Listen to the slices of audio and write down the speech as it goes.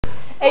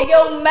Hey,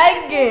 yo,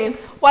 Megan,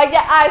 why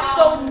your eyes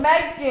so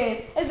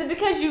Megan? Is it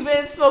because you've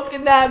been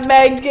smoking that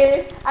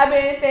Megan? I've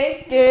been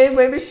thinking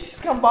maybe she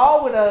should come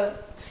ball with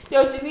us.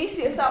 Yo,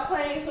 Janicia, stop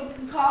playing so we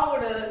can call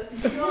with us.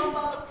 You know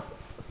about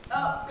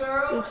up,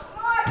 girl.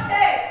 Come on,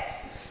 bitch.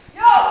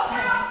 Yo,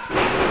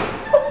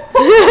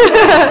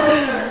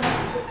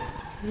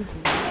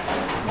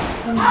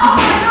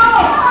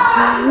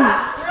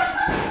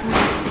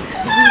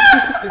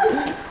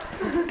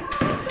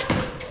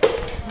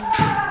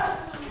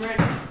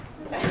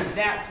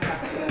 That's what I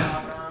feel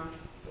about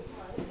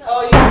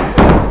oh,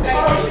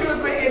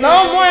 yeah. No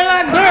more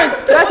like girls.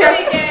 That's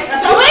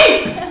Ali.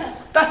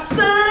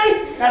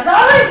 That's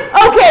Ali.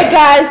 Okay,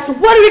 guys. So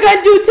what are we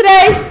gonna do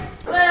today?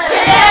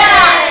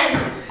 Yes!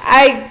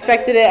 I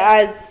expected it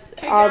as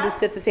all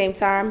this at the same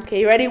time.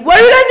 Okay, you ready? What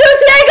are we gonna do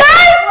today,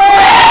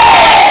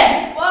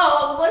 guys?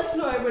 Well, let's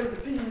know everybody's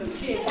opinion of the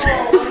game. Shit.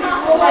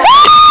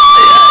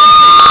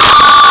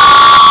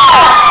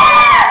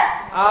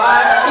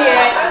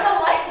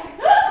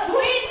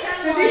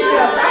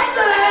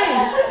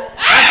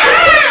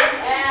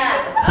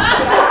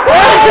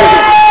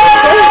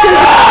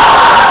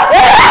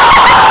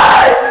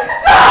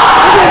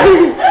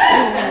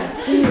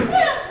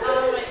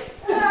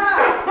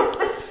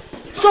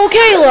 So,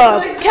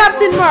 Kayla,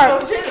 Captain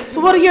Mark, so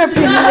what are your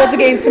opinions of the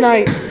game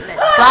tonight?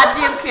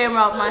 Goddamn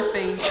camera out my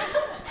face.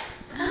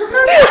 No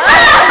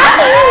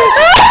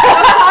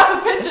time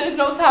for pictures,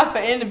 no time for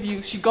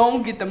interviews. She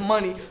gon' get the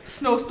money.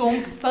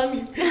 Snowstorms and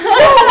sunny.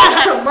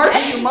 Your murder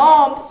your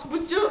moms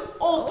with your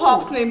old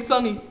pops named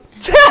Sonny.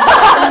 It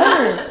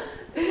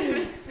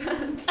makes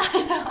sense. I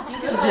know.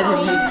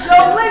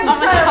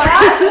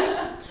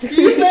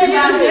 You say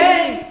my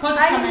name. I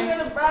ain't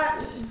gonna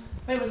rap.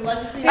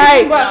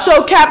 Alright,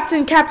 so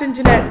Captain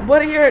Jeanette,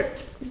 what are your...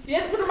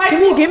 Yes, put the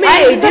microphone. Give me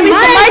the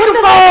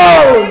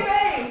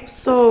microphone.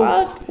 So,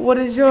 what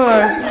is your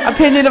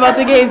opinion about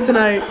the game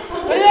tonight?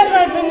 Well, that's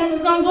my opinion. I'm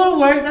just gonna go to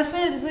work. That's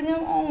it. Just leave me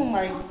alone.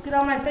 Like, just get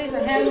out of my face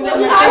and hand me my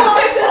face.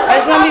 I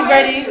just wanna be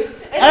ready.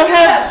 I don't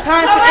have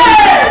time for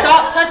anything.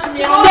 Stop touching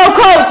me. So,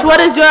 Coach, what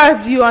is your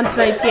view on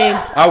tonight's game?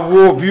 Our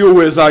world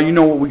view is, you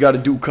know what we gotta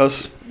do,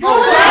 cuss.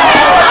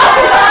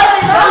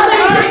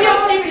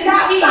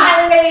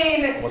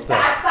 What's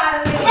that?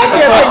 What's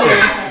your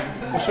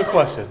opinion? What's your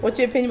question? What's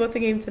your opinion about the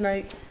game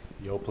tonight?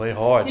 Yo, play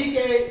hard. He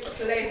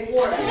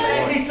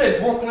said,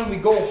 Brooklyn, we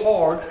go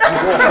hard. We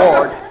go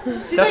hard.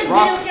 That's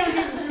Ross.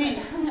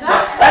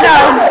 I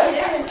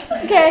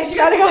know. Okay, she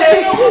gotta go.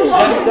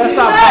 That's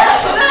not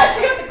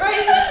She got the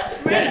greatest.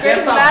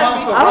 That's not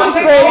I'm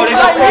afraid.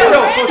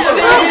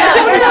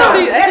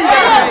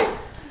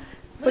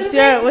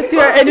 What's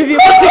your interview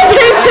about the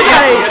game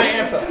tonight?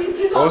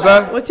 What was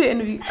that? What's your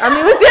interview?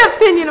 What's your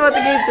opinion about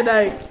the game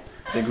tonight?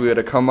 I think we had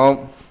to come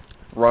out,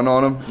 run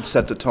on them, and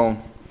set the tone.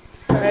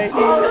 Right.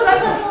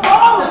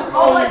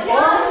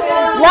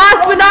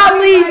 Last but not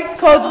least,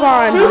 Coach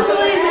Vaughn,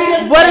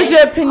 what is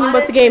your opinion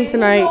about the game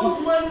tonight?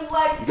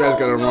 You guys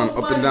gotta run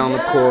up and down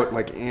the court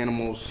like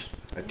animals,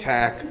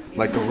 attack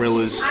like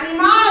gorillas.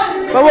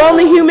 But we're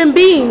only human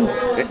beings.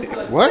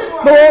 What?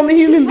 But we're only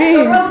human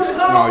beings.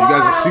 No, you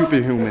guys are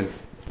superhuman.